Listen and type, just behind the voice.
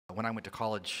When I went to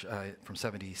college from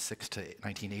 76 to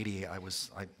 1980, I'm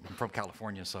from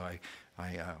California, so I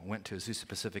went to Azusa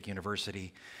Pacific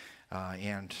University,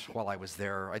 and while I was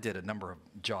there, I did a number of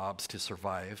jobs to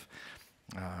survive.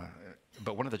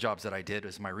 But one of the jobs that I did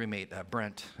was my roommate,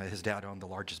 Brent, his dad owned the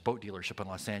largest boat dealership in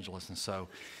Los Angeles, and so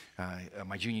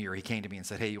my junior year, he came to me and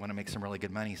said, hey, you want to make some really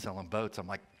good money selling boats? I'm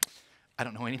like, I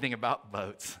don't know anything about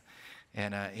boats.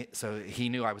 And so he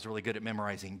knew I was really good at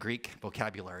memorizing Greek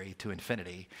vocabulary to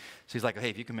infinity. So he's like, hey,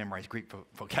 if you can memorize Greek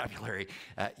vocabulary,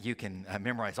 you can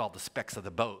memorize all the specs of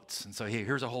the boats. And so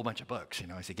here's a whole bunch of books.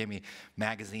 So he gave me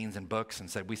magazines and books and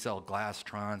said, we sell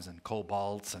Glastrons and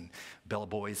Cobalts and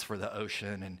Bellboys for the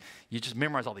ocean. And you just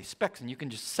memorize all these specs and you can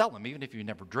just sell them even if you've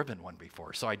never driven one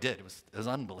before. So I did. It was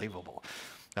unbelievable.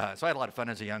 So I had a lot of fun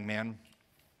as a young man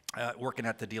working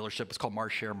at the dealership. It's called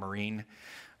Marshare Marine.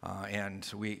 And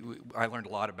I learned a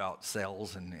lot about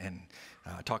sales and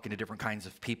talking to different kinds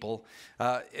of people.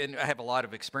 And I have a lot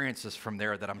of experiences from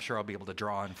there that I'm sure I'll be able to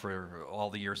draw on for all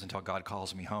the years until God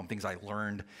calls me home. Things I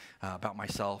learned about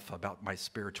myself, about my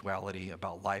spirituality,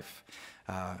 about life.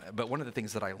 But one of the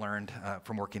things that I learned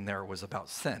from working there was about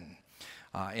sin.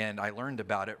 And I learned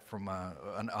about it from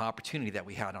an opportunity that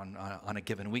we had on a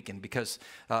given weekend because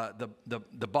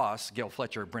the boss, Gail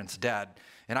Fletcher, Brent's dad,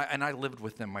 and I lived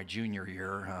with them my junior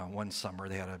year one summer.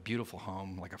 They had a beautiful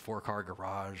home, like a 4-car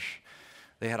garage.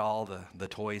 They had all the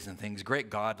toys and things. Great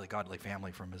godly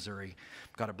family from Missouri.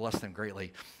 God had blessed them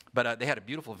greatly. But they had a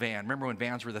beautiful van. Remember when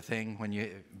vans were the thing? When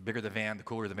bigger the van, the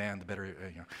cooler the van, the better.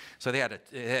 So they had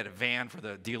a van for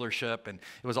the dealership, and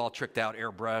it was all tricked out,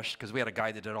 airbrushed, because we had a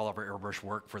guy that did all of our airbrush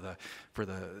work for the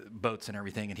boats and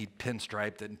everything, and he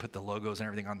pinstriped it and put the logos and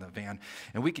everything on the van.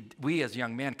 And we as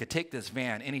young men could take this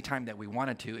van anytime that we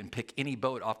wanted to and pick any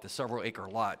boat off the several-acre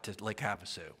lot to Lake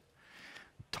Havasu.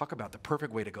 Talk about the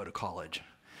perfect way to go to college.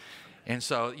 And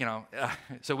so,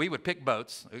 so we would pick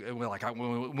boats. We're like, we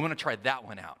want to try that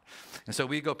one out. And so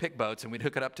we'd go pick boats, and we'd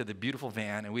hook it up to the beautiful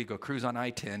van, and we'd go cruise on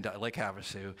I-10 to Lake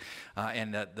Havasu.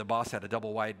 And the boss had a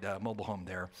double-wide mobile home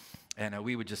there. And it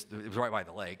was right by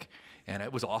the lake. And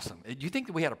it was awesome. Do you think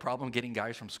that we had a problem getting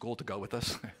guys from school to go with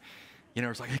us? It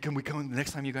was like, hey, can we come the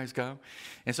next time you guys go?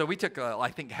 And so we took, I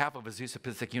think, half of Azusa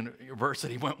Pacific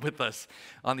University went with us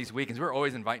on these weekends. We were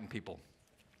always inviting people.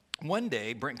 One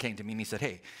day, Brent came to me and he said,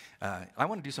 hey, I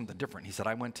want to do something different. He said,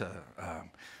 I went to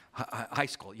high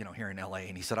school, here in LA,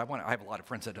 and he said, I have a lot of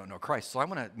friends that don't know Christ, so I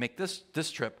want to make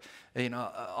this trip,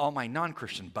 all my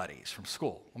non-Christian buddies from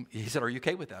school. He said, are you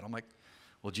okay with that? I'm like,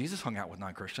 well, Jesus hung out with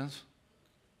non-Christians,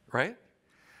 right?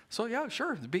 So yeah,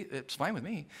 sure, it's fine with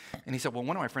me. And he said, well,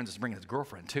 one of my friends is bringing his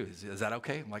girlfriend too. Is that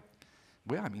okay? I'm like,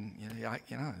 well, I mean,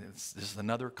 this is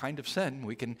another kind of sin.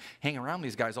 We can hang around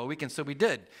these guys all weekend, so we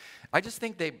did. I just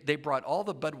think they brought all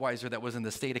the Budweiser that was in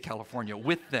the state of California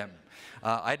with them.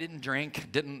 I didn't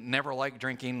drink, never liked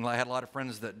drinking. I had a lot of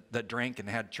friends that drank and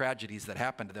had tragedies that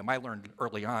happened to them. I learned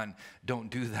early on,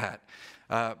 don't do that.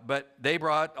 But they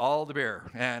brought all the beer,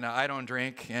 and I don't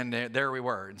drink, and there we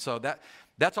were. And so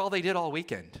that's all they did all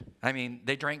weekend. I mean,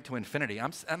 they drank to infinity.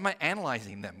 I'm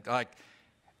analyzing them, like,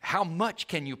 how much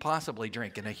can you possibly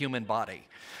drink in a human body?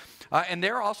 And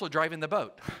they're also driving the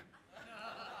boat.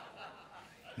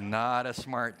 Not a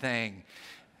smart thing.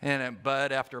 And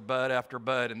bud after bud after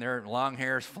bud, and their long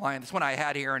hair's flying. This one I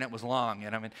had here, and it was long.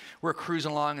 And I mean, we're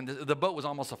cruising along, and the boat was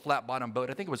almost a flat-bottom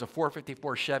boat. I think it was a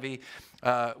 454 Chevy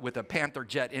with a Panther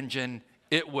jet engine.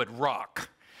 It would rock.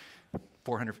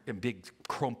 400 and big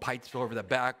chrome pipes over the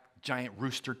back, giant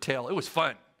rooster tail. It was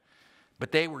fun.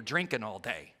 But they were drinking all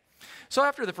day. So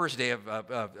after the first day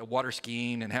of water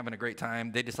skiing and having a great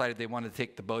time, they decided they wanted to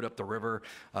take the boat up the river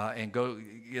and go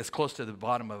as close to the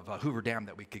bottom of Hoover Dam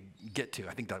that we could get to.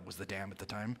 I think that was the dam at the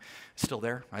time. Still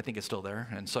there? I think it's still there.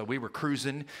 And so we were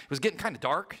cruising. It was getting kind of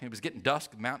dark. It was getting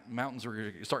dusk. Mountains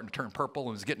were starting to turn purple, and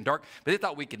it was getting dark. But they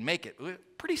thought we could make it.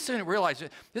 Pretty soon we realized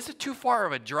this is too far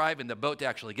of a drive in the boat to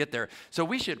actually get there, so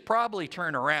we should probably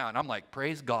turn around. I'm like,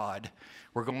 praise God,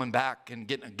 we're going back and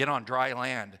get on dry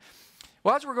land.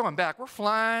 Well, as we're going back, we're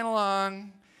flying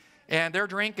along, and they're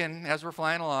drinking as we're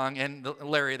flying along, and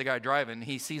Larry, the guy driving,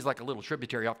 he sees like a little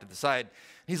tributary off to the side.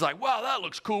 He's like, wow, that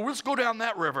looks cool. Let's go down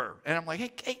that river. And I'm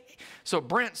like, hey. So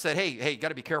Brent said, hey, you got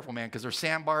to be careful, man, because there's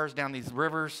sandbars down these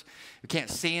rivers. You can't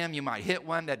see them. You might hit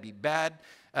one. That'd be bad.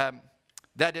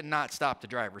 That did not stop the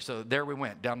driver. So there we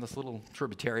went down this little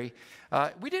tributary.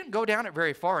 We didn't go down it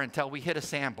very far until we hit a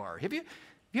sandbar. Have you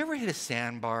ever hit a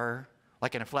sandbar,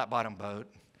 like in a flat-bottom boat?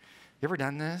 You ever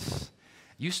done this?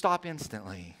 You stop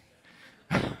instantly.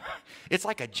 It's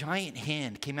like a giant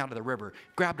hand came out of the river,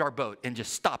 grabbed our boat, and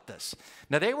just stopped us.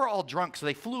 Now, they were all drunk, so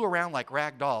they flew around like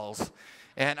rag dolls.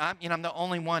 And I'm the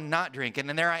only one not drinking.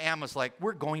 And there I am, was like,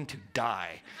 we're going to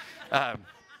die.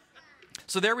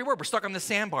 So there we were. We're stuck on the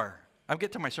sandbar. I'll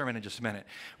get to my sermon in just a minute.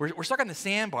 We're stuck on the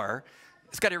sandbar.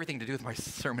 It's got everything to do with my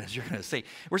sermon, as you're going to see.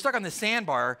 We're stuck on the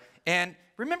sandbar. And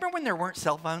remember when there weren't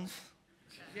cell phones?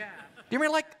 Yeah. Do you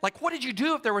remember, like what did you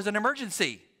do if there was an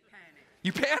emergency? Panic.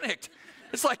 You panicked.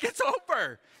 It's like, it's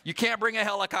over. You can't bring a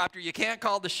helicopter. You can't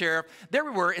call the sheriff. There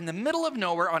we were in the middle of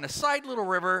nowhere on a side little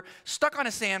river, stuck on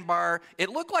a sandbar. It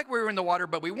looked like we were in the water,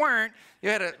 but we weren't. You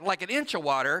had like an inch of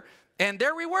water, and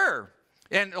there we were.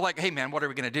 And like, hey, man, what are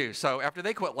we going to do? So after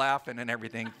they quit laughing and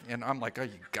everything, and I'm like, oh,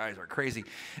 you guys are crazy.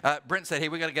 Brent said, hey,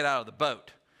 we got to get out of the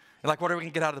boat. And like, what are we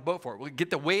going to get out of the boat for? We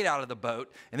get the weight out of the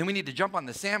boat, and then we need to jump on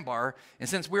the sandbar. And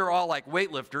since we were all like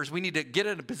weightlifters, we need to get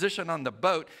in a position on the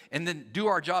boat and then do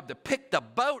our job to pick the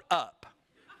boat up.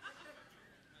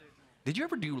 Did you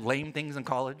ever do lame things in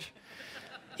college?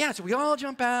 Yeah, so we all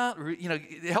jump out.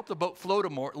 It helped the boat float a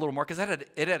little more because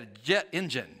it had a jet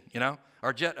engine,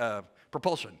 or jet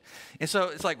propulsion. And so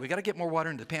it's like, we got to get more water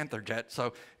into the Panther jet,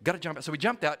 so got to jump out. So we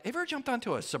jumped out. Have you ever jumped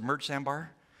onto a submerged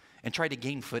sandbar and tried to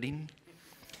gain footing?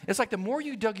 It's like the more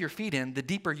you dug your feet in, the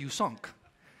deeper you sunk.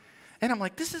 And I'm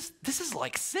like, this is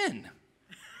like sin.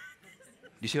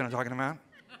 You see what I'm talking about?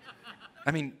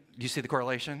 I mean, do you see the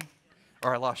correlation?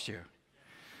 Or I lost you?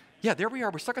 Yeah, there we are.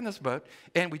 We're stuck on this boat,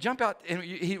 and we jump out, and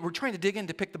we're trying to dig in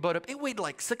to pick the boat up. It weighed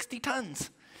like 60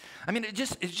 tons. I mean, it's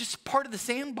just part of the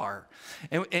sandbar.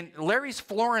 And Larry's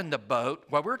flooring the boat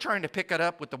while we're trying to pick it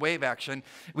up with the wave action.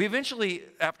 We eventually,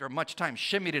 after much time,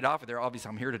 shimmied it off of there. Obviously,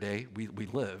 I'm here today. We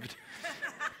lived.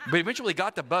 But eventually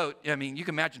got the boat. I mean, you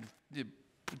can imagine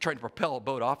trying to propel a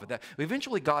boat off of that. We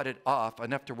eventually got it off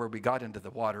enough to where we got into the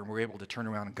water and we were able to turn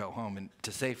around and go home and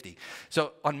to safety.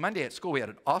 So on Monday at school, we had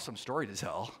an awesome story to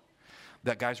tell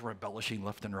that guys were embellishing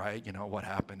left and right, what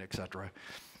happened, etc.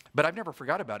 But I've never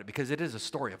forgot about it because it is a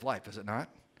story of life, is it not?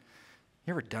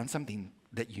 You ever done something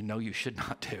that you should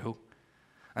not do?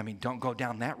 I mean, don't go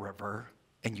down that river,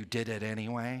 and you did it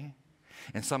anyway.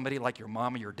 And somebody like your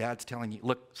mom or your dad's telling you,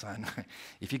 look, son,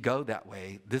 if you go that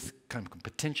way, this can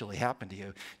potentially happen to you.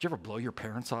 Did you ever blow your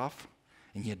parents off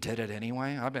and you did it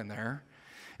anyway? I've been there.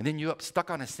 And then you up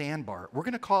stuck on a sandbar. We're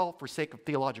going to call, for sake of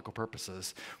theological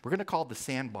purposes, we're going to call the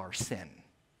sandbar sin.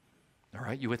 All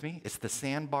right, you with me? It's the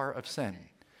sandbar of sin.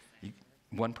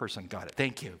 One person got it.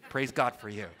 Thank you. Praise God for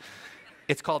you.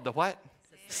 It's called the what?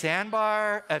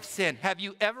 Sandbar of sin. Have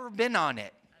you ever been on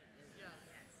it?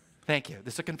 Thank you.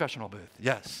 This is a confessional booth.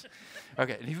 Yes.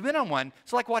 Okay. If you've been on one,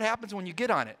 it's like what happens when you get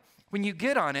on it. When you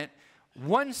get on it,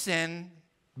 one sin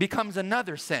becomes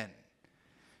another sin.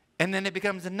 And then it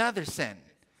becomes another sin.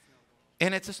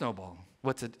 And it's a snowball.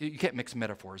 You can't mix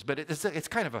metaphors, but it's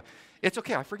kind of it's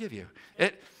okay, I forgive you.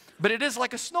 But it is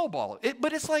like a snowball.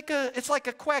 But it's like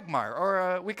a quagmire,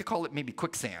 or we could call it maybe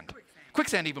quicksand.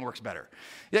 Quicksand even works better.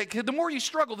 Yeah, the more you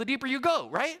struggle, the deeper you go,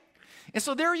 right? And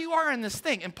so there you are in this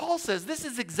thing. And Paul says this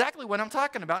is exactly what I'm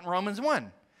talking about in Romans 1.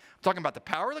 I'm talking about the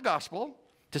power of the gospel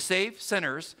to save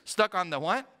sinners stuck on the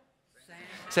what?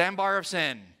 Sandbar of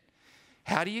sin.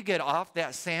 How do you get off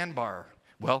that sandbar?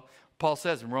 Well, Paul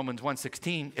says in Romans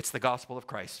 1:16, it's the gospel of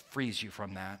Christ frees you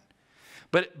from that.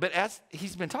 But as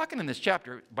he's been talking in this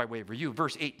chapter, by way of review,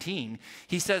 verse 18,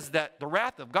 he says that the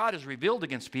wrath of God is revealed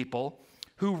against people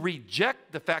who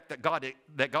reject the fact that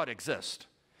God exists.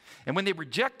 And when they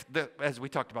reject, as we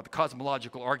talked about, the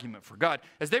cosmological argument for God,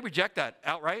 as they reject that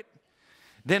outright,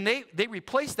 then they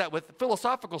replace that with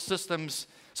philosophical systems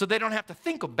so they don't have to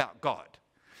think about God.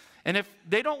 And if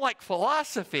they don't like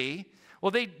philosophy,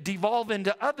 well, they devolve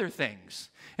into other things.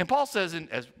 And Paul says,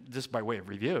 just by way of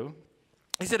review,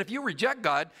 he said, if you reject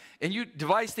God and you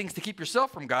devise things to keep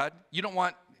yourself from God, you don't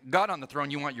want God on the throne,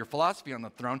 you want your philosophy on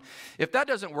the throne. If that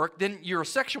doesn't work, then you're a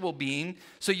sexual being,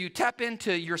 so you tap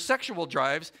into your sexual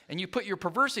drives and you put your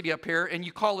perversity up here and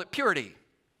you call it purity.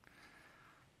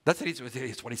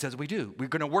 It's what he says we do. We're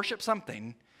going to worship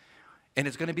something, and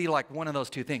it's going to be like one of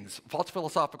those two things: false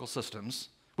philosophical systems,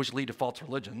 which lead to false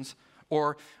religions,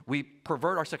 or we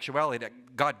pervert our sexuality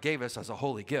that God gave us as a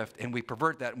holy gift, and we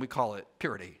pervert that and we call it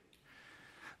purity.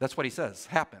 That's what he says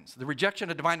happens. The rejection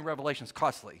of divine revelation is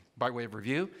costly. By way of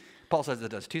review, Paul says it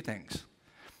does two things.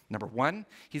 Number one,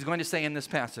 he's going to say in this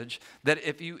passage that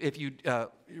if you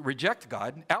reject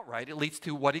God outright, it leads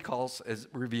to what he calls, as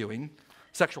reviewing,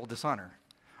 sexual dishonor.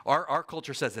 Our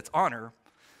culture says it's honor.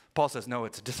 Paul says, no,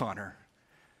 it's dishonor.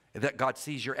 That God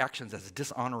sees your actions as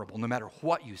dishonorable no matter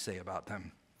what you say about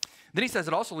them. Then he says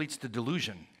it also leads to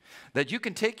delusion. That you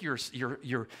can take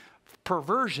your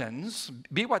perversions,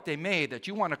 be what they may, that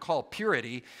you want to call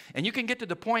purity, and you can get to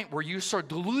the point where you're so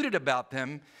deluded about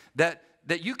them that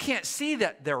you can't see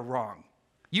that they're wrong.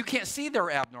 You can't see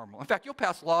they're abnormal. In fact, you'll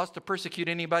pass laws to persecute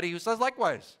anybody who says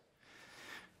likewise.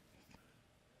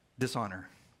 Dishonor.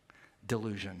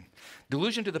 Delusion.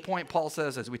 Delusion to the point, Paul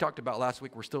says, as we talked about last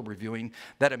week, we're still reviewing,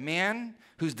 that a man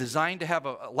who's designed to have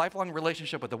a lifelong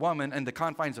relationship with a woman in the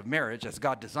confines of marriage, as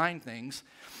God designed things,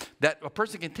 that a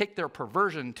person can take their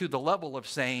perversion to the level of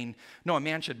saying, no, a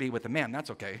man should be with a man, that's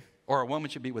okay. Or a woman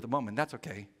should be with a woman, that's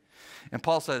okay. And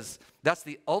Paul says that's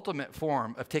the ultimate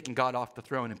form of taking God off the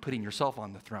throne and putting yourself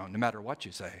on the throne, no matter what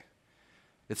you say.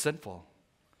 It's sinful.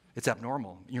 It's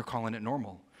abnormal. You're calling it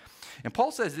normal. And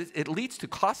Paul says it leads to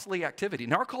costly activity.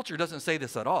 Now, our culture doesn't say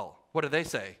this at all. What do they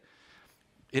say?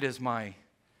 It is my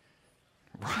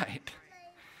right.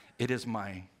 It is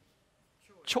my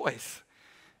choice.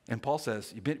 And Paul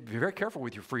says, be very careful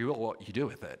with your free will, what you do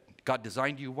with it. God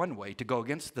designed you one way. To go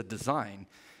against the design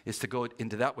is to go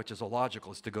into that which is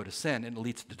illogical, is to go to sin, and it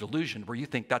leads to delusion where you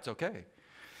think that's okay.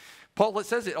 Paul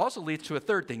says it also leads to a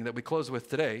third thing that we close with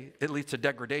today. It leads to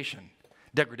degradation.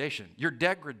 Degradation. You're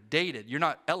degraded. You're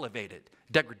not elevated.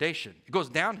 Degradation. It goes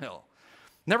downhill.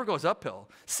 Never goes uphill.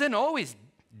 Sin always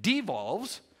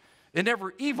devolves. It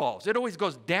never evolves. It always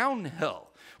goes downhill.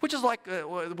 Which is like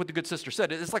what the good sister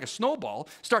said. It's like a snowball.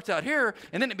 Starts out here,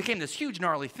 and then it became this huge,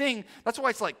 gnarly thing. That's why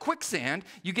it's like quicksand.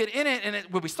 You get in it, and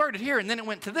we started here, and then it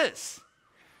went to this.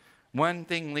 One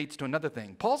thing leads to another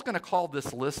thing. Paul's going to call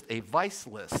this list a vice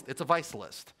list. It's a vice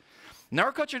list. In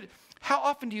our culture, how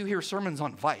often do you hear sermons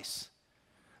on vice?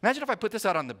 Imagine if I put this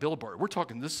out on the billboard. We're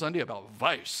talking this Sunday about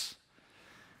vice.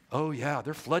 Oh, yeah,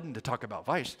 they're flooding to talk about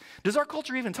vice. Does our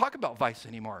culture even talk about vice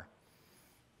anymore?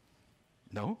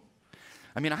 No.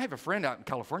 I mean, I have a friend out in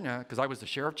California, because I was the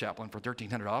sheriff chaplain for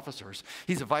 1,300 officers.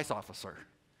 He's a vice officer.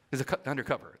 He's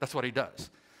undercover. That's what he does.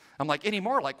 I'm like,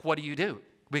 anymore, like, what do you do?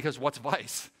 Because what's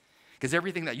vice? Because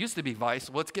everything that used to be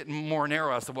vice, well, it's getting more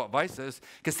narrow as to what vice is.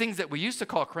 Because things that we used to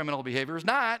call criminal behavior is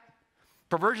not.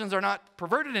 Perversions are not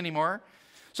perverted anymore.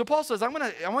 So Paul says, I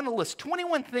want to list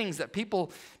 21 things that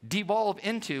people devolve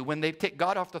into when they take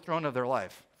God off the throne of their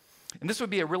life. And this would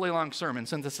be a really long sermon.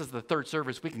 Since this is the third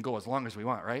service, we can go as long as we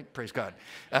want, right? Praise God.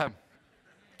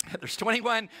 There's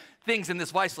 21 things in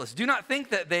this vice list. Do not think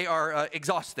that they are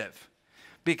exhaustive,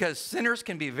 because sinners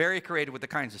can be very creative with the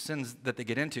kinds of sins that they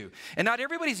get into. And not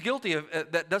everybody's guilty of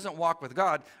that doesn't walk with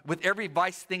God with every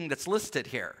vice thing that's listed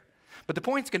here. But the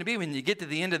point's going to be, when you get to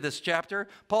the end of this chapter,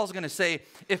 Paul's going to say,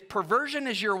 if perversion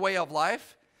is your way of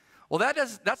life, well,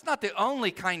 that's not the only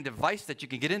kind of vice that you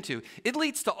can get into. It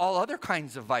leads to all other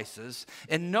kinds of vices,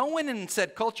 and no one in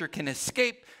said culture can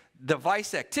escape the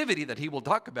vice activity that he will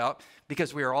talk about,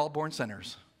 because we are all born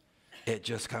sinners. It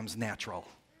just comes natural.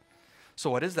 So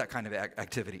what is that kind of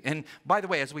activity? And by the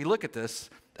way, as we look at this,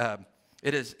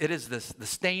 it is the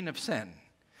stain of sin.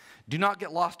 Do not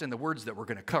get lost in the words that we're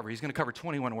going to cover. He's going to cover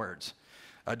 21 words.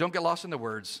 Don't get lost in the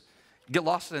words. Get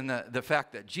lost in the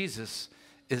fact that Jesus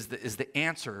is the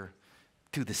answer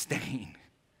to the stain.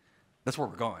 That's where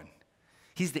we're going.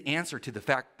 He's the answer to the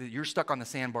fact that you're stuck on the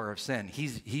sandbar of sin.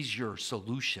 He's your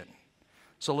solution.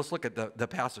 So let's look at the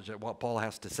passage at what Paul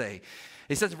has to say.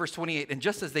 He says in verse 28, and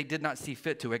just as they did not see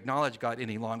fit to acknowledge God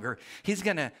any longer, he's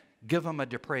going to give them a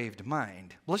depraved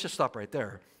mind. Well, let's just stop right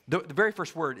there. The very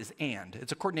first word is and.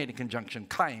 It's a coordinating conjunction,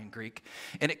 kai in Greek,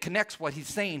 and it connects what he's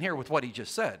saying here with what he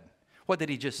just said. What did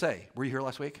he just say? Were you here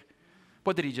last week?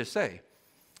 What did he just say?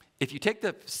 If you take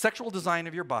the sexual design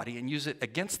of your body and use it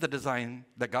against the design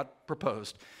that God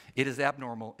proposed, it is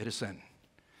abnormal, it is sin.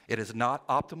 It is not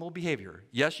optimal behavior.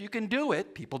 Yes, you can do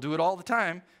it. People do it all the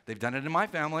time. They've done it in my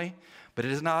family, but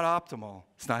it is not optimal.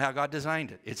 It's not how God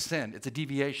designed it. It's sin. It's a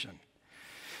deviation.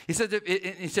 He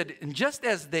said, and just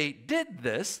as they did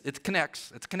this, it's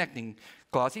a connecting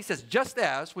clause. He says, just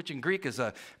as, which in Greek is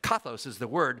kathos is the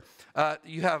word.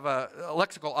 You have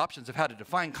lexical options of how to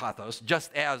define kathos.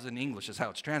 Just as in English is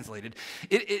how it's translated.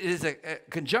 It is a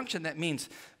conjunction that means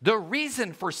the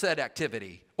reason for said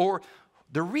activity, or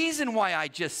the reason why I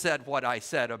just said what I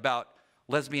said about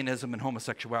lesbianism and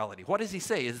homosexuality. What does he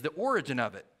say is the origin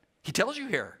of it? He tells you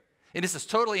here. And this is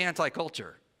totally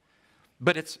anti-culture.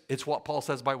 But it's what Paul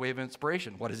says by way of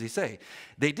inspiration. What does he say?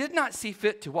 They did not see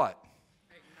fit to what?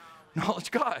 Acknowledge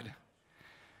God.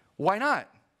 Why not?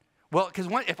 Well, because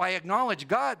if I acknowledge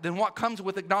God, then what comes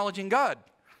with acknowledging God?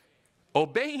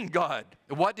 Obeying God.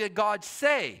 What did God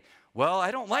say? Well, I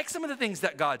don't like some of the things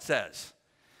that God says,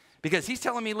 because he's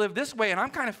telling me live this way, and I'm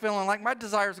kind of feeling like my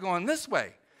desire's going this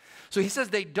way. So he says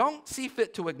they don't see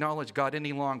fit to acknowledge God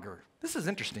any longer. This is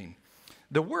interesting.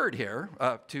 The word here,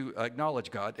 to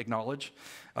acknowledge God, is dokimazo.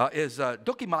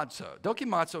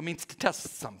 Dokimazo means to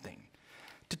test something.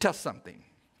 To test something.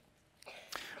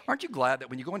 Aren't you glad that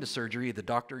when you go into surgery, the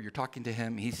doctor, you're talking to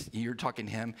him, you're talking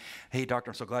to him, hey,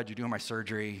 doctor, I'm so glad you're doing my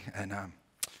surgery. And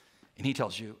he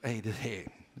tells you, hey,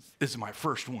 this is my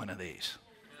first one of these.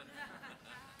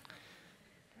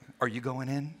 Are you going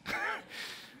in?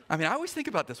 I mean, I always think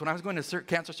about this. When I was going to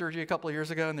cancer surgery a couple of years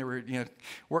ago, and they were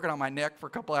working on my neck for a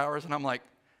couple of hours, and I'm like,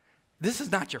 this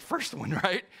is not your first one,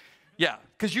 right? Yeah,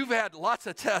 because you've had lots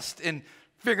of tests in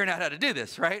figuring out how to do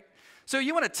this, right? So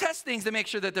you want to test things to make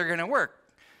sure that they're going to work.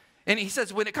 And he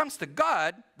says when it comes to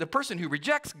God, the person who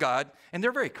rejects God, and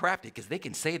they're very crafty because they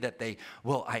can say that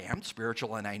I am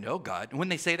spiritual and I know God. And when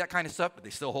they say that kind of stuff, but they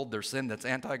still hold their sin that's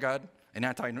anti-God and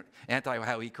anti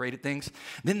how he created things,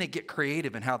 then they get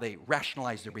creative in how they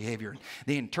rationalize their behavior.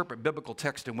 They interpret biblical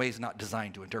text in ways not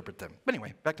designed to interpret them. But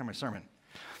anyway, back to my sermon.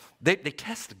 They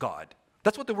test God.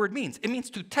 That's what the word means. It means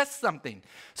to test something.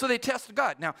 So they test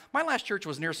God. Now, my last church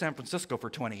was near San Francisco for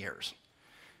 20 years.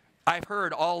 I've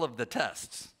heard all of the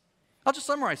tests. I'll just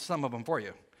summarize some of them for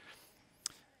you.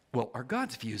 Well, are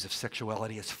God's views of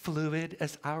sexuality as fluid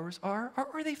as ours are, or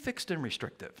are they fixed and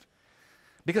restrictive?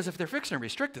 Because if they're fixed and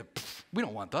restrictive, we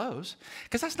don't want those,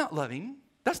 because that's not loving.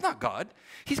 That's not God.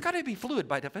 He's got to be fluid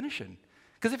by definition.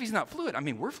 Because if he's not fluid, I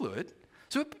mean, we're fluid,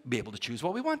 so we'll be able to choose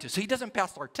what we want to. So he doesn't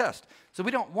pass our test. So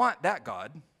we don't want that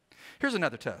God. Here's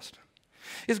another test.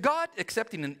 Is God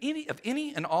accepting of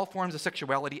any and all forms of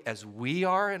sexuality as we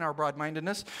are in our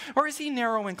broad-mindedness, or is he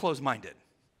narrow and closed-minded?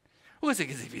 Well,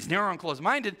 because if he's narrow and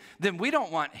closed-minded, then we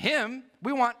don't want him.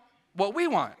 We want what we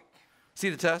want.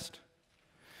 See the test?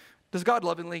 Does God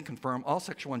lovingly confirm all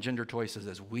sexual and gender choices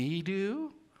as we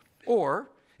do,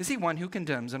 or is he one who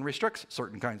condemns and restricts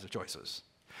certain kinds of choices?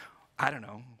 I don't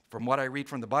know. From what I read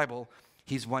from the Bible,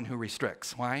 he's one who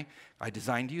restricts. Why? I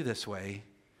designed you this way.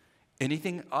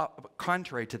 Anything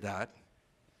contrary to that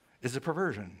is a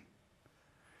perversion.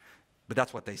 But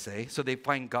that's what they say. So they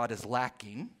find God as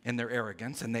lacking in their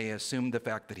arrogance, and they assume the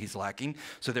fact that he's lacking,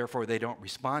 so therefore they don't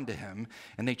respond to him,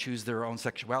 and they choose their own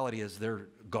sexuality as their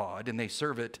God, and they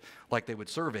serve it like they would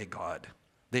serve a God.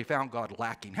 They found God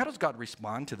lacking. How does God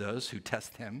respond to those who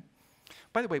test him?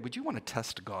 By the way, would you want to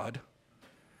test God?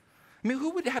 I mean,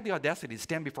 who would have the audacity to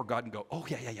stand before God and go, oh,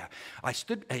 yeah.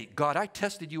 Hey, God, I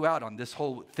tested you out on this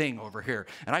whole thing over here,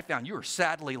 and I found you were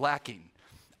sadly lacking.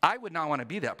 I would not want to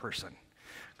be that person.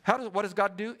 What does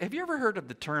God do? Have you ever heard of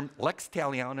the term lex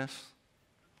talionis?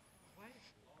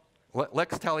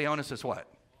 Lex talionis is what?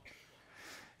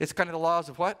 It's kind of the laws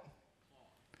of what?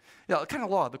 Yeah, kind of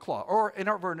law of the claw. Or in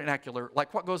our vernacular,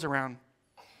 like what goes around?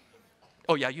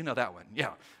 Oh, yeah, you know that one.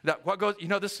 Yeah.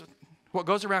 What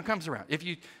goes around comes around. If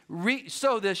you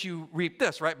sow this, you reap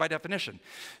this, right, by definition.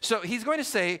 So he's going to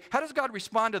say, how does God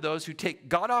respond to those who take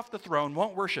God off the throne,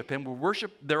 won't worship him, will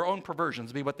worship their own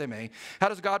perversions, be what they may? How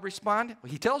does God respond? Well,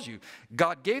 he tells you,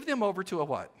 God gave them over to a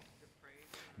what?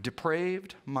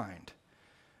 Depraved mind.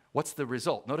 What's the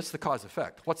result? Notice the cause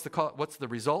effect. What's the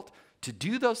result? To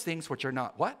do those things which are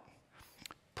not what?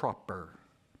 Proper.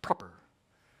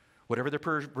 Whatever their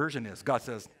perversion is, God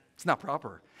says, it's not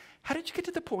proper. How did you get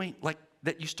to the point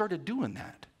that you started doing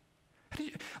that?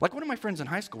 Like one of my friends in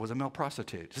high school was a male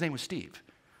prostitute. His name was Steve.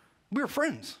 We were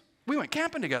friends. We went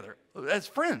camping together as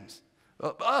friends.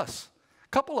 A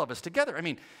couple of us together. I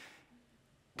mean,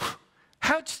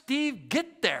 how'd Steve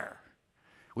get there?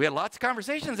 We had lots of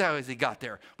conversations how he got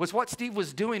there. Was what Steve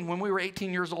was doing when we were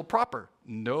 18 years old proper?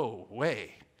 No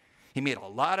way. He made a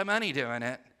lot of money doing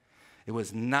it. It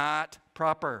was not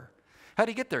proper. How'd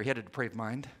he get there? He had a depraved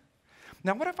mind.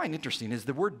 Now, what I find interesting is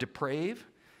the word deprave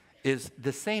is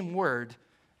the same word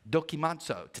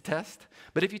dokimazo, to test.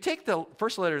 But if you take the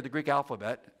first letter of the Greek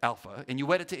alphabet, alpha, and you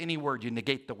wed it to any word, you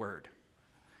negate the word.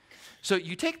 So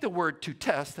you take the word to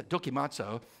test,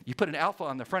 dokimazo, you put an alpha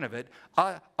on the front of it,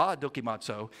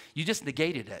 dokimazo, you just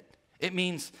negated it. It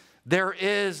means there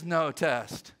is no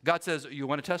test. God says, you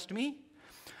want to test me?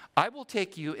 I will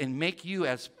take you and make you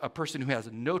as a person who has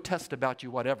no test about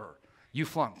you whatever. You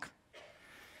flunk.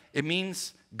 It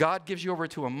means God gives you over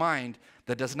to a mind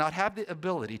that does not have the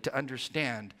ability to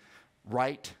understand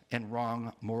right and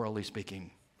wrong, morally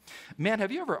speaking. Man,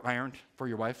 have you ever ironed for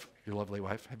your wife, your lovely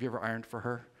wife? Have you ever ironed for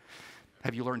her?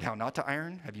 Have you learned how not to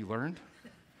iron? Have you learned?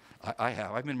 I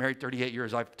have. I've been married 38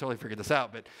 years. I've totally figured this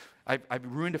out, but I've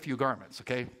ruined a few garments,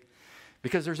 okay?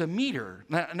 Because there's a meter.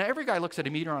 Now every guy looks at a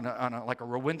meter on a like a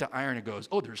Rowenta iron and goes,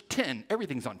 oh, there's 10.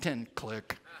 Everything's on 10.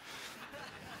 Click.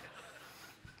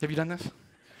 Have you done this?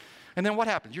 And then what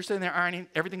happens? You're sitting there ironing,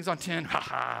 everything's on 10,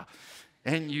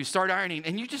 and you start ironing,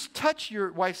 and you just touch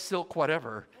your wife's silk,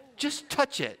 whatever. Just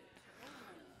touch it.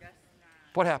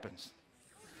 What happens?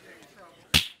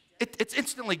 It's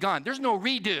instantly gone. There's no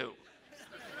redo.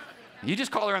 You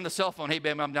just call her on the cell phone, hey,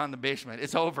 babe, I'm down in the basement.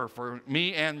 It's over for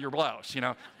me and your blouse, you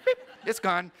know. Beep, it's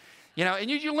gone. You know, and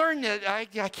you learn that I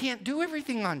can't do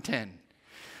everything on 10.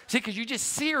 See, because you just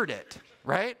seared it,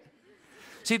 right?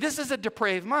 See, this is a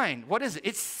depraved mind. What is it?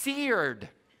 It's seared.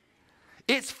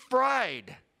 It's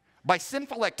fried by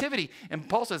sinful activity. And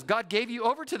Paul says, God gave you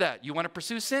over to that. You want to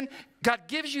pursue sin? God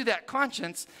gives you that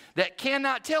conscience that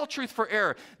cannot tell truth for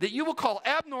error, that you will call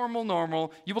abnormal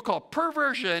normal, you will call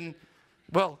perversion,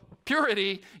 well,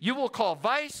 purity, you will call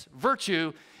vice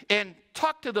virtue, and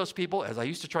talk to those people, as I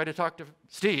used to try to talk to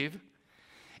Steve,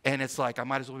 and it's like I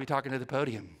might as well be talking to the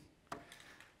podium.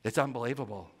 It's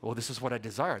unbelievable. Well, this is what I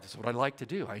desire. This is what I like to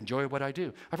do. I enjoy what I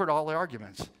do. I've heard all the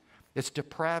arguments. It's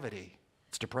depravity.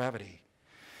 It's depravity.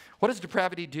 What does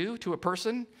depravity do to a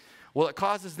person? Well, it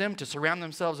causes them to surround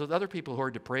themselves with other people who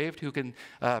are depraved, who can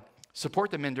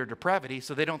support them in their depravity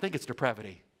so they don't think it's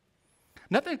depravity.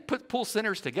 Nothing pulls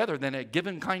sinners together than a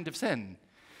given kind of sin.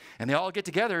 And they all get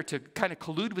together to kind of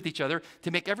collude with each other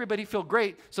to make everybody feel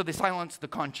great, so they silence the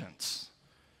conscience.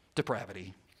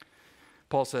 Depravity.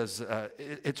 Paul says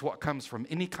it's what comes from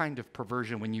any kind of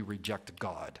perversion when you reject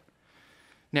God.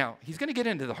 Now, he's going to get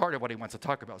into the heart of what he wants to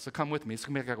talk about, so come with me. It's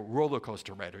going to be like a roller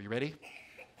coaster ride. Are you ready?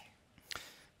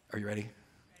 Are you ready?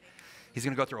 He's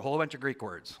going to go through a whole bunch of Greek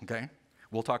words, okay?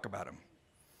 We'll talk about them.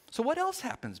 So what else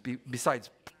happens besides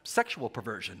sexual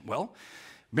perversion? Well,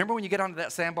 remember when you get onto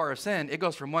that sandbar of sin, it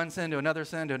goes from one sin to another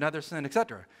sin,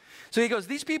 etc. So he goes,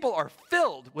 these people are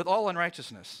filled with all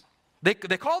unrighteousness. They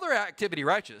call their activity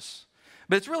righteous,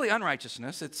 but it's really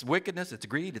unrighteousness. It's wickedness, it's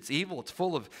greed, it's evil, it's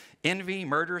full of envy,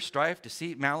 murder, strife,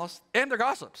 deceit, malice, and they're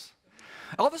gossips.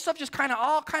 All this stuff just kind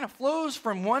of flows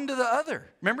from one to the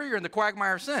other. Remember, you're in the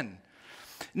quagmire of sin.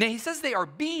 Now, he says they are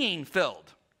being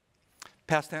filled.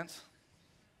 Past tense?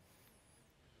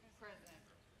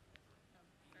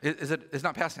 It's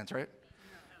not past tense, right?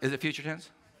 No. Is it future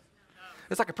tense? No.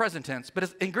 It's like a present tense,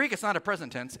 but in Greek it's not a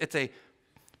present tense, it's a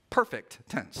perfect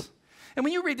tense. And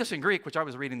when you read this in Greek, which I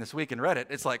was reading this week and read it,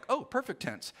 it's like, oh, perfect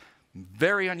tense.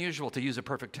 Very unusual to use a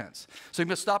perfect tense. So you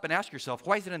must stop and ask yourself,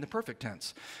 why is it in the perfect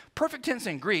tense? Perfect tense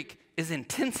in Greek is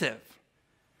intensive.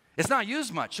 It's not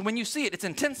used much. So when you see it, it's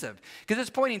intensive because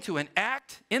it's pointing to an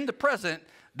act in the present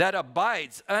that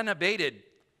abides unabated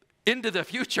into the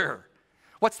future.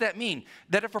 What's that mean?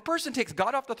 That if a person takes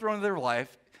God off the throne of their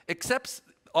life, accepts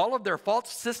all of their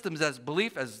false systems as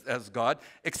belief as God,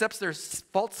 accepts their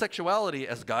false sexuality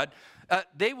as God,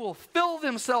 they will fill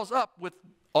themselves up with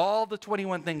all the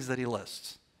 21 things that he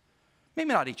lists. Maybe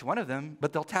not each one of them,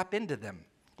 but they'll tap into them,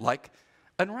 like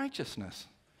unrighteousness.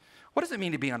 What does it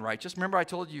mean to be unrighteous? Remember I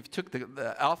told you if you took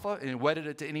the alpha and wedded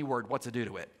it to any word, what's it do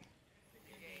to it?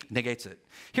 Negates it.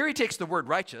 Here he takes the word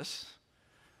righteous,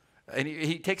 and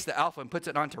he takes the alpha and puts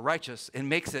it onto righteous and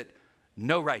makes it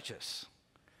no righteous.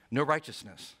 No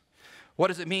righteousness. What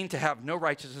does it mean to have no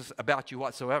righteousness about you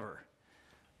whatsoever?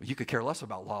 Well, you could care less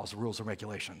about laws, rules, and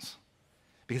regulations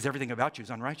because everything about you is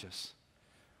unrighteous.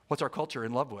 What's our culture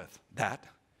in love with? That.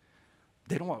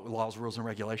 They don't want laws, rules, and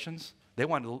regulations. They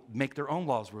want to make their own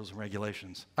laws, rules, and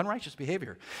regulations. Unrighteous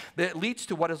behavior. That leads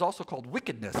to what is also called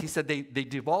wickedness. He said they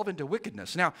devolve into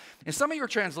wickedness. Now, in some of your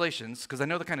translations, because I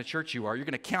know the kind of church you are, you're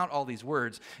going to count all these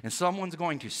words, and someone's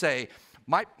going to say,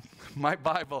 my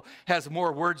Bible has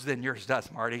more words than yours does,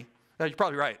 Marty. You're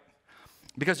probably right.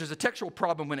 Because there's a textual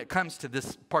problem when it comes to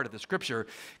this part of the scripture,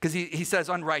 because he says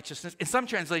unrighteousness. In some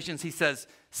translations, he says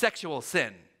sexual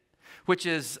sin, which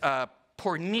is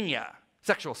porneia,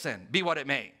 sexual sin, be what it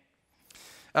may.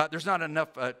 There's not enough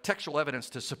textual evidence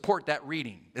to support that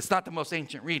reading. It's not the most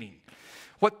ancient reading.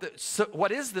 What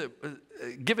is the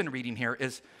given reading here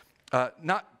is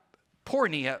not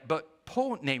porneia, but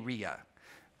poneria.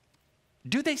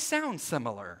 Do they sound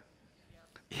similar?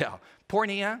 Yeah.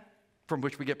 Porneia, from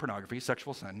which we get pornography,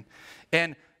 sexual sin.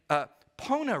 And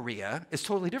poneria is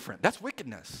totally different. That's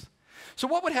wickedness. So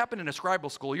what would happen in a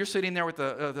scribal school? You're sitting there with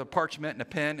the parchment and a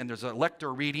pen, and there's a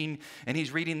lector reading, and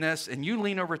he's reading this, and you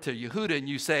lean over to Yehuda and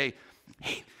you say,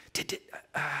 hey,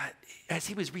 as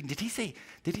he was reading, did he say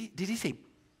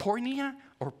porneia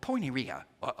or poneria?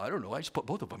 I don't know. I just put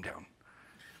both of them down.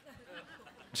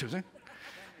 See what I'm saying?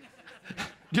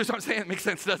 You know what I'm saying? It makes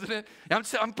sense, doesn't it?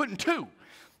 I'm putting two.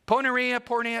 Porneia,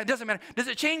 it doesn't matter. Does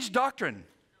it change doctrine?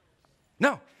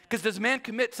 No. Because does man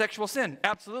commit sexual sin?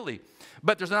 Absolutely.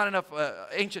 But there's not enough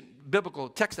ancient biblical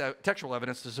textual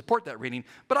evidence to support that reading.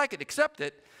 But I could accept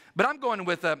it. But I'm going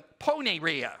with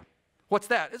poneria. What's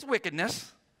that? It's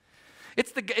wickedness.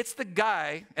 It's the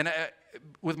guy, and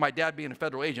with my dad being a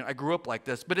federal agent, I grew up like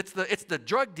this. But it's the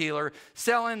drug dealer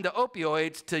selling the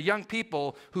opioids to young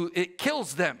people who it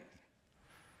kills them.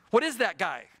 What is that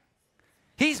guy?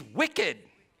 He's wicked.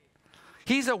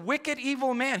 He's a wicked,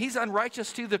 evil man. He's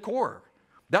unrighteous to the core.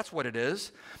 That's what it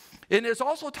is. And it's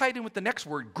also tied in with the next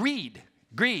word, greed.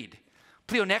 Greed.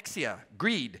 Pleonexia,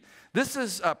 greed. This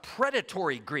is a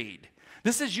predatory greed.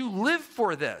 This is you live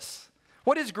for this.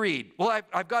 What is greed? Well,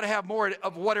 I've got to have more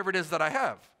of whatever it is that I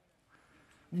have.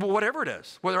 Whatever it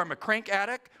is. Whether I'm a crank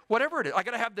addict, whatever it is. I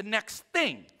got to have the next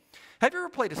thing. Have you ever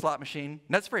played a slot machine? And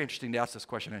that's very interesting to ask this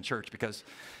question in church because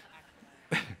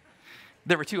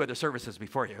there were 2 other services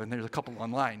before you, and there's a couple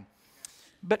online.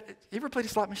 But you ever played a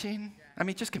slot machine? I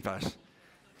mean, just confess.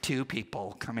 2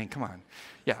 people. I mean, come on.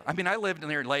 Yeah, I mean, I lived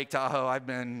near Lake Tahoe. I've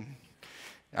been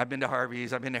to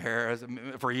Harvey's. I've been to Harrah's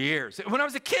for years. When I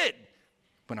was a kid,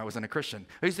 when I wasn't a Christian,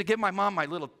 I used to give my mom my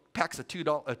little packs of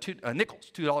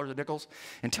nickels, $2 of nickels,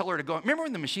 and tell her to go. Remember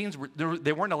when the machines,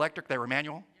 they weren't electric, they were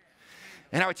manual?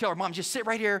 And I would tell her, Mom, just sit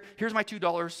right here. Here's my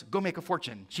 $2. Go make a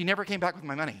fortune. She never came back with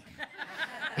my money.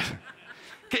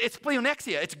 It's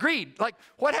pleonexia. It's greed. Like,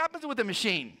 what happens with the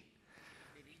machine?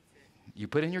 You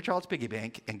put in your child's piggy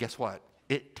bank, and guess what?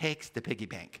 It takes the piggy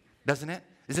bank, doesn't it?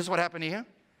 Is this what happened to you?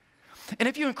 And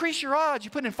if you increase your odds,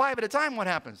 you put in 5 at a time, what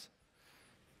happens?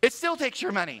 It still takes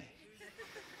your money.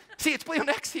 See, it's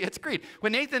pleonexia, it's greed.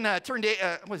 When Nathan turned,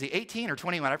 was he 18 or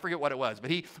 21? I forget what it was.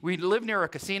 But we lived near a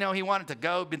casino. He wanted to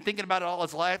go, been thinking about it all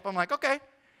his life. I'm like, okay.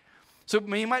 So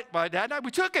my dad and I,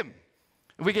 we took him.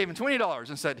 We gave him $20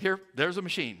 and said, here, there's a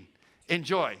machine.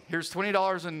 Enjoy. Here's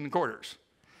 $20 in quarters.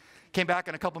 Came back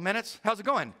in a couple minutes. How's it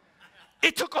going?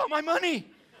 It took all my money.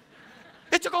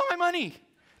 It took all my money.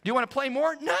 Do you want to play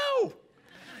more? No.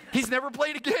 He's never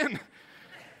played again.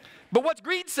 But what's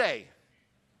greed say?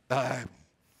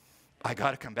 I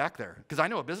got to come back there. Because I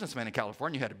know a businessman in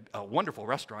California who had a wonderful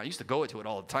restaurant. I used to go to it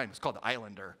all the time. It's called the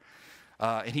Islander.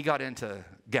 And he got into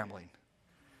gambling.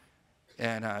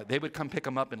 And they would come pick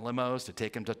him up in limos to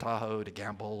take him to Tahoe to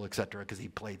gamble, et cetera, because he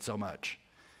played so much.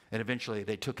 And eventually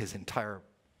they took his entire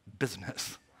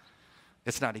business.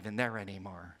 It's not even there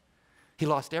anymore. He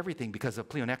lost everything because of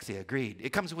pleonexia, greed. It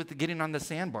comes with getting on the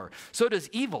sandbar. So does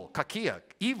evil, kakia.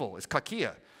 Evil is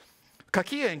kakia.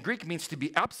 Kakia in Greek means to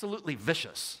be absolutely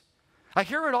vicious. I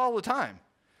hear it all the time.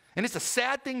 And it's a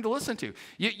sad thing to listen to.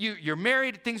 You're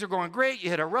married, things are going great, you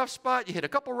hit a rough spot, you hit a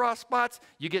couple rough spots,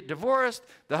 you get divorced,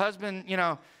 the husband, he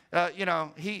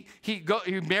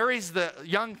marries the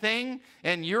young thing,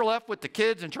 and you're left with the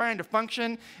kids and trying to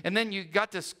function, and then you got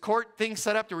this court thing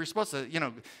set up to where you're supposed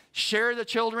to, share the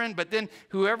children, but then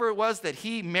whoever it was that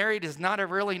he married is not a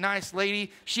really nice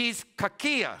lady. She's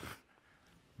kakia,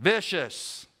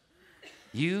 vicious.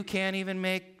 You can't even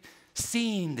make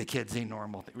seeing the kids a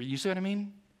normal thing. You see what I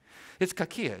mean? It's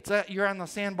kakia. It's you're on the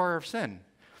sandbar of sin.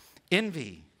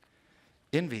 Envy.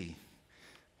 Envy.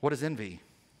 What is envy?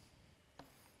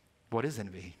 What is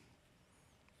envy?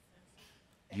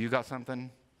 You got something?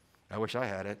 I wish I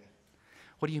had it.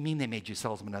 What do you mean they made you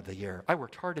salesman of the year? I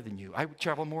worked harder than you. I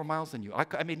traveled more miles than you.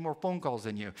 I made more phone calls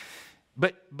than you.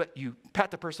 But you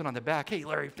pat the person on the back. Hey,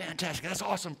 Larry, fantastic. That's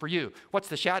awesome for you. What's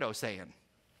the shadow saying?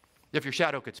 If your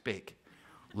shadow could speak.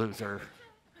 Loser.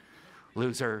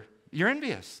 Loser. You're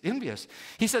envious. Envious.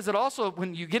 He says that also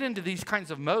when you get into these kinds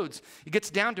of modes, it gets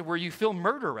down to where you feel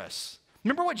murderous.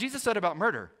 Remember what Jesus said about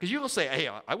murder? Because you will say, hey,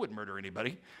 I wouldn't murder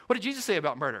anybody. What did Jesus say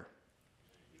about murder?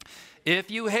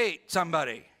 If you hate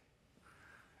somebody,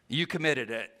 you committed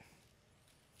it.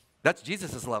 That's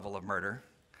Jesus' level of murder.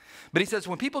 But he says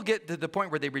when people get to the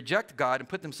point where they reject God and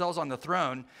put themselves on the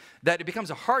throne, that it becomes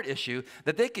a heart issue,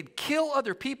 that they could kill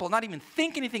other people, not even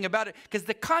think anything about it, because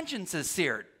the conscience is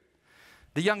seared.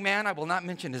 The young man, I will not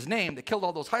mention his name, that killed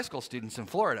all those high school students in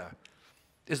Florida,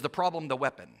 is the problem the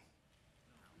weapon?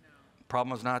 The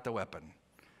problem is not the weapon.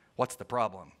 What's the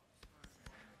problem?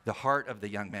 The heart of the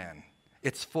young man.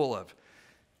 It's full of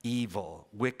evil,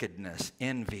 wickedness,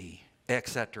 envy,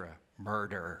 etc.,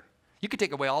 murder. You could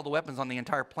take away all the weapons on the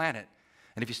entire planet,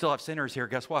 and if you still have sinners here,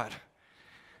 guess what?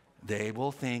 They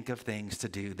will think of things to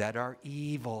do that are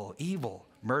evil,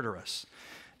 murderous.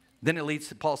 Then it leads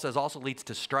to, Paul says, also leads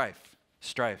to strife.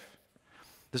 Strife.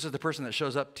 This is the person that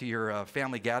shows up to your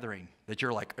family gathering that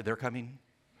you're like, they're coming?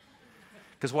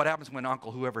 Because what happens when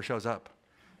Uncle whoever shows up?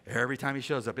 Every time he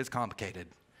shows up, it's complicated.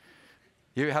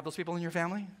 You have those people in your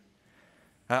family?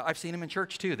 I've seen them in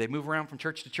church too. They move around from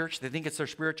church to church. They think it's their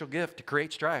spiritual gift to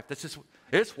create strife.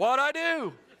 It's what I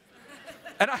do.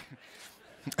 And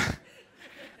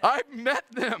I've met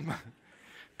them.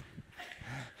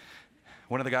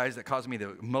 One of the guys that caused me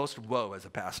the most woe as a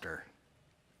pastor,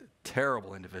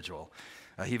 terrible individual.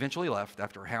 He eventually left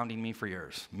after hounding me for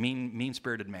years.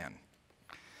 Mean-spirited man.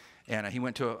 And he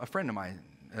went to a friend of mine,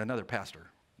 another pastor,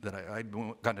 that I'd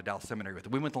gone to Dallas Seminary with.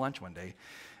 We went to lunch one day,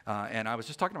 and I was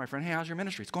just talking to my friend, hey, how's your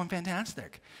ministry? It's going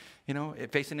fantastic. You know,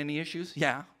 facing any issues?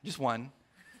 Yeah, just one.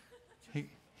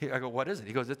 I go, what is it?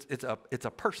 He goes, it's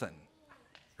a person.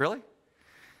 Really?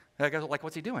 I go, like,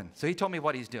 what's he doing? So he told me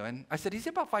what he's doing. I said, he's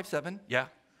about 5'7". Yeah.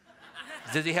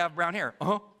 Does he have brown hair?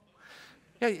 Uh-huh.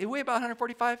 Yeah, you weigh about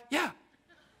 145? Yeah.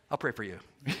 I'll pray for you.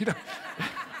 You know?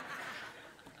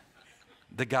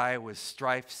 The guy was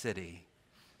strife city.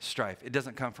 Strife. It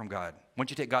doesn't come from God. Once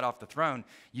you take God off the throne,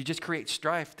 you just create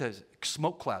strife to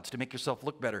smoke clouds to make yourself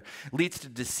look better. Leads to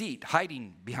deceit,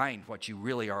 hiding behind what you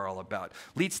really are all about.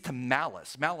 Leads to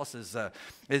malice. Malice is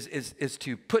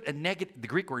to put a negative. The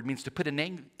Greek word means to put a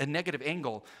negative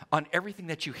angle on everything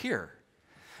that you hear.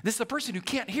 This is a person who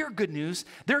can't hear good news.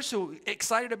 They're so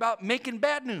excited about making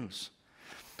bad news.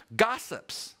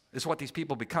 Gossips is what these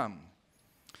people become.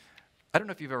 I don't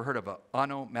know if you've ever heard of an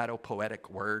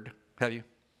onomatopoetic word. Have you?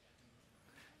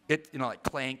 It, you know, like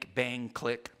clank, bang,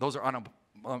 click. Those are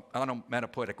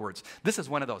onomatopoetic words. This is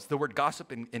one of those. The word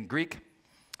gossip in Greek,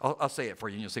 I'll say it for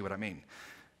you and you'll see what I mean.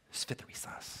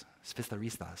 Spitharistas,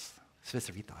 spitharistas,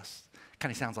 spitharistas.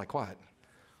 Kind of sounds like what?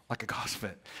 Like a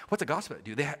gossip. What's a gossip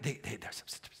do?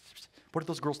 What are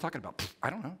those girls talking about? I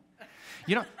don't know.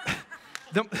 You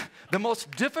know, the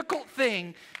most difficult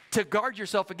thing to guard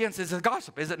yourself against is a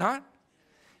gossip, is it not?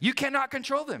 You cannot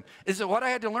control them. Is what I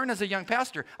had to learn as a young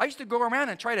pastor. I used to go around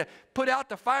and try to put out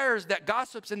the fires that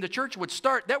gossips in the church would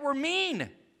start that were mean.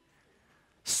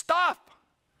 Stop.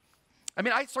 I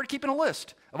mean, I started keeping a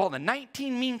list of all the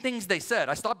 19 mean things they said.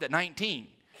 I stopped at 19.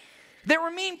 They were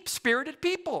mean-spirited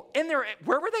people. And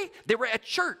where were they? They were at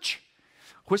church,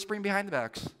 whispering behind the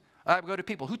backs. I would go to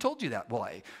people, who told you that? Well,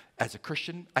 as a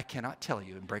Christian, I cannot tell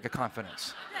you and break a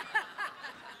confidence.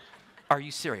 Are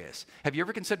you serious? Have you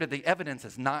ever considered the evidence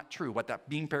is not true, what that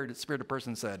mean-spirited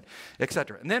person said,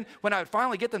 etc.? And then when I would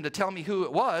finally get them to tell me who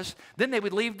it was, then they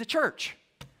would leave the church.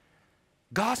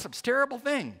 Gossip's a terrible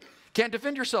thing. Can't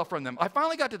defend yourself from them. I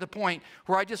finally got to the point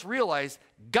where I just realized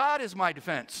God is my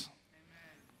defense.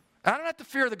 I don't have to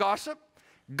fear the gossip.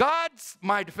 God's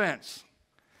my defense.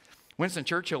 Winston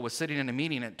Churchill was sitting in a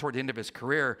meeting toward the end of his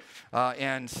career,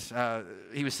 and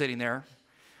he was sitting there.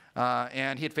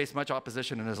 And he had faced much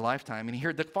opposition in his lifetime, and he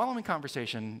heard the following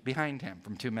conversation behind him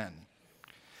from two men.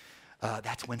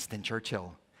 That's Winston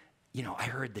Churchill. You know, I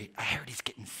heard he's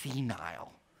getting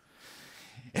senile.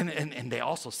 And they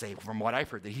also say, from what I've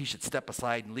heard, that he should step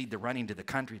aside and lead the running to the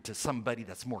country to somebody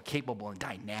that's more capable and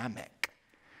dynamic.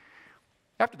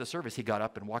 After the service, he got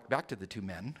up and walked back to the two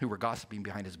men who were gossiping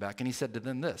behind his back, and he said to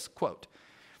them this, quote,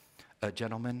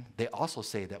 gentlemen, they also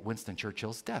say that Winston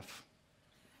Churchill's deaf.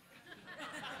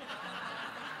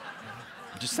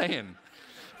 Just saying.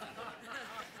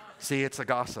 See, it's a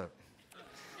gossip.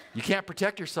 You can't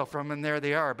protect yourself from them, and there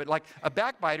they are. But like a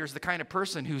backbiter is the kind of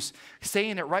person who's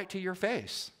saying it right to your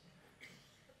face,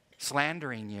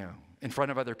 slandering you in front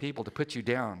of other people to put you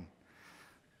down.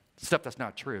 Stuff that's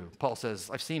not true. Paul says,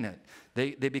 I've seen it.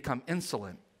 They become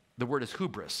insolent. The word is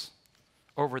hubris,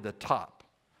 over the top.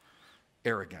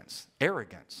 Arrogance.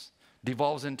 Arrogance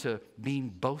devolves into being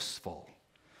boastful.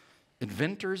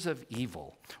 Inventors of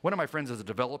evil. One of my friends is a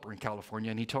developer in California,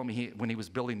 and he told me when he was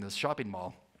building this shopping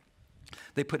mall,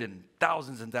 they put in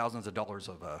thousands and thousands of dollars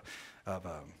of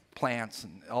plants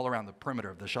and all around the perimeter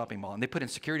of the shopping mall, and they put in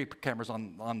security cameras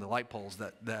on the light poles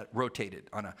that rotated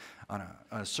on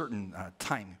a certain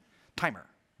timer.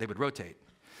 They would rotate.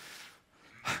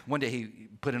 One day he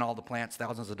put in all the plants,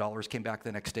 thousands of dollars, came back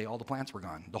the next day, all the plants were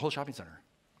gone. The whole shopping center,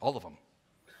 all of them.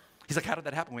 He's like, how did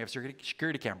that happen? We have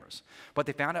security cameras. What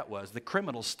they found out was the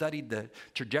criminals studied the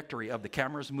trajectory of the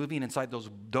cameras moving inside those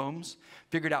domes,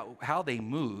 figured out how they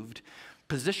moved,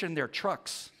 positioned their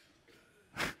trucks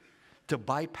to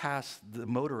bypass the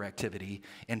motor activity,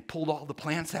 and pulled all the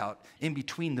plants out in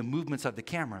between the movements of the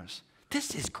cameras.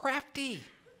 This is crafty.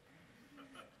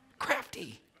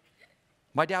 Crafty.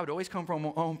 My dad would always come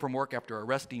home from work after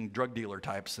arresting drug dealer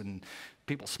types and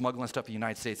people smuggling stuff in the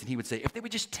United States, and he would say, if they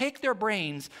would just take their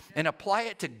brains and apply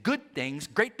it to good things,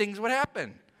 great things would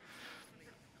happen.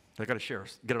 I got to share,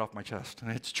 get it off my chest.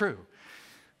 And it's true.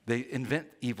 They invent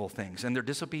evil things, and they're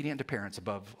disobedient to parents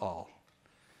above all.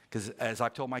 Because as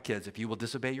I've told my kids, if you will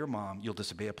disobey your mom, you'll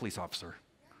disobey a police officer.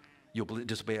 You'll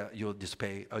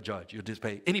disobey a judge. You'll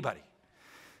disobey anybody.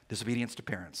 Disobedience to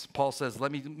parents. Paul says,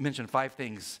 let me mention 5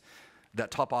 things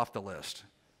that top off the list.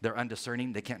 They're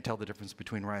undiscerning. They can't tell the difference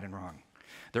between right and wrong.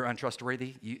 They're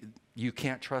untrustworthy. You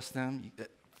can't trust them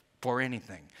for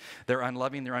anything. They're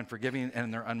unloving, they're unforgiving,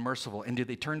 and they're unmerciful. And do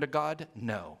they turn to God?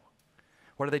 No.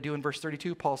 What do they do in verse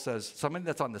 32? Paul says, somebody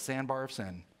that's on the sandbar of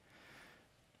sin,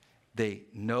 they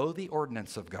know the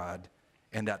ordinance of God,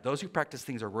 and that those who practice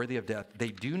things are worthy of death, they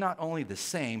do not only the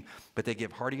same, but they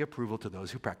give hearty approval to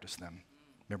those who practice them.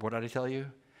 Remember what did I tell you?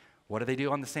 What do they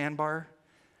do on the sandbar?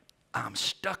 I'm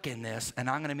stuck in this, and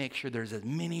I'm going to make sure there's as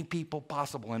many people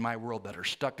possible in my world that are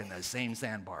stuck in the same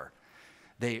sandbar.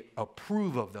 They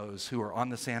approve of those who are on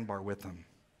the sandbar with them.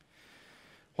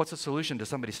 What's the solution to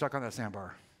somebody stuck on that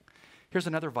sandbar? Here's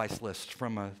another vice list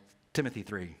from Timothy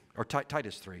 3, or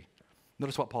Titus 3.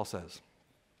 Notice what Paul says.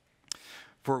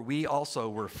 For we also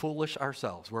were foolish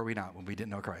ourselves, were we not, when we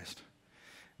didn't know Christ?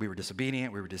 We were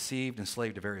disobedient, we were deceived,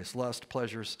 enslaved to various lusts,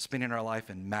 pleasures, spending our life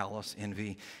in malice,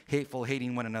 envy, hateful,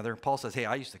 hating one another. Paul says, hey,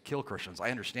 I used to kill Christians. I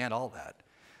understand all that.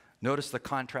 Notice the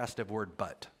contrastive word,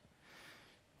 but.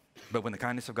 But when the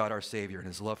kindness of God our Savior and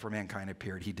his love for mankind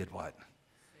appeared, he did what?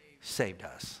 Saved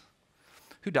us.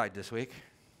 Who died this week?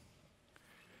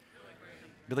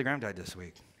 Billy Graham died this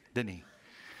week, didn't he?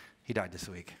 He died this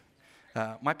week.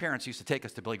 My parents used to take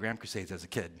us to Billy Graham crusades as a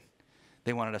kid.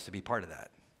 They wanted us to be part of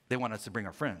that. They wanted us to bring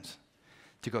our friends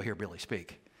to go hear Billy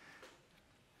speak.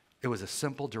 It was a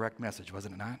simple, direct message,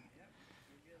 wasn't it not?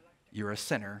 You're a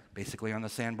sinner, basically on the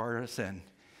sandbar of sin,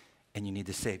 and you need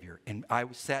the Savior. And I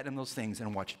sat in those things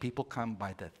and watched people come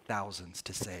by the thousands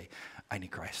to say, I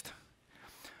need Christ.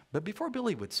 But before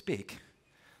Billy would speak,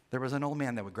 there was an old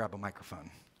man that would grab a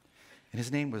microphone. And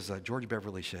his name was George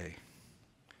Beverly Shea.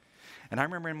 And I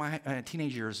remember in my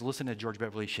teenage years listening to George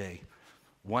Beverly Shea.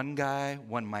 One guy,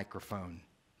 one microphone.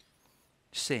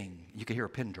 Sing. You could hear a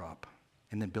pin drop.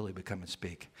 And then Billy would come and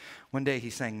speak. One day he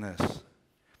sang this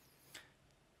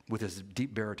with his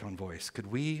deep baritone voice. Could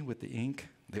we, with the ink,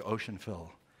 the ocean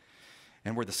fill?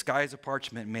 And where the skies of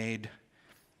parchment made,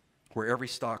 where every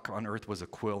stalk on earth was a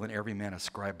quill and every man a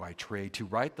scribe by trade, to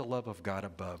write the love of God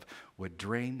above would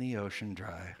drain the ocean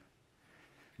dry.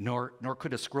 Nor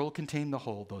could a scroll contain the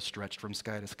whole, though stretched from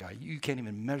sky to sky. You can't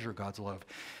even measure God's love.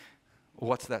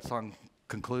 What's that song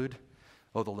conclude?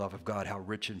 Oh, the love of God, how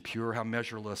rich and pure, how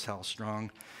measureless, how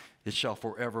strong. It shall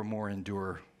forevermore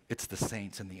endure. It's the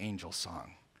saints and the angels'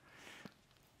 song.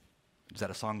 Is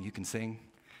that a song you can sing?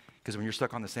 Because when you're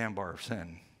stuck on the sandbar of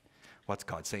sin, what's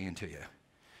God saying to you?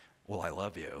 Well, I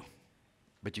love you,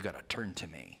 but you got to turn to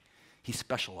me. He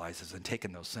specializes in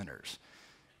taking those sinners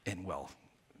and, well,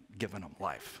 giving them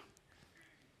life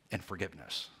and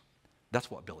forgiveness.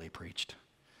 That's what Billy preached.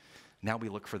 Now we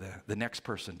look for the next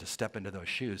person to step into those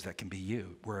shoes that can be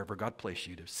you, wherever God placed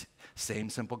you, to same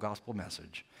simple gospel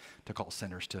message, to call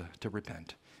sinners to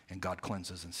repent, and God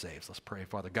cleanses and saves. Let's pray.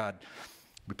 Father God,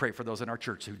 we pray for those in our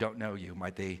church who don't know you.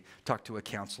 Might they talk to a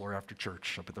counselor after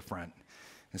church up at the front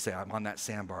and say, I'm on that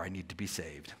sandbar, I need to be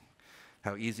saved.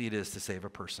 How easy it is to save a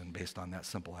person based on that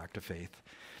simple act of faith.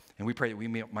 And we pray that we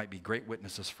might be great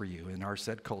witnesses for you in our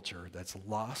said culture that's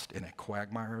lost in a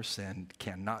quagmire of sin,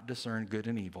 cannot discern good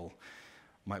and evil.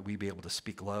 Might we be able to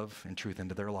speak love and truth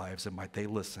into their lives, and might they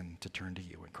listen to turn to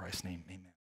you. In Christ's name,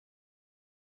 amen.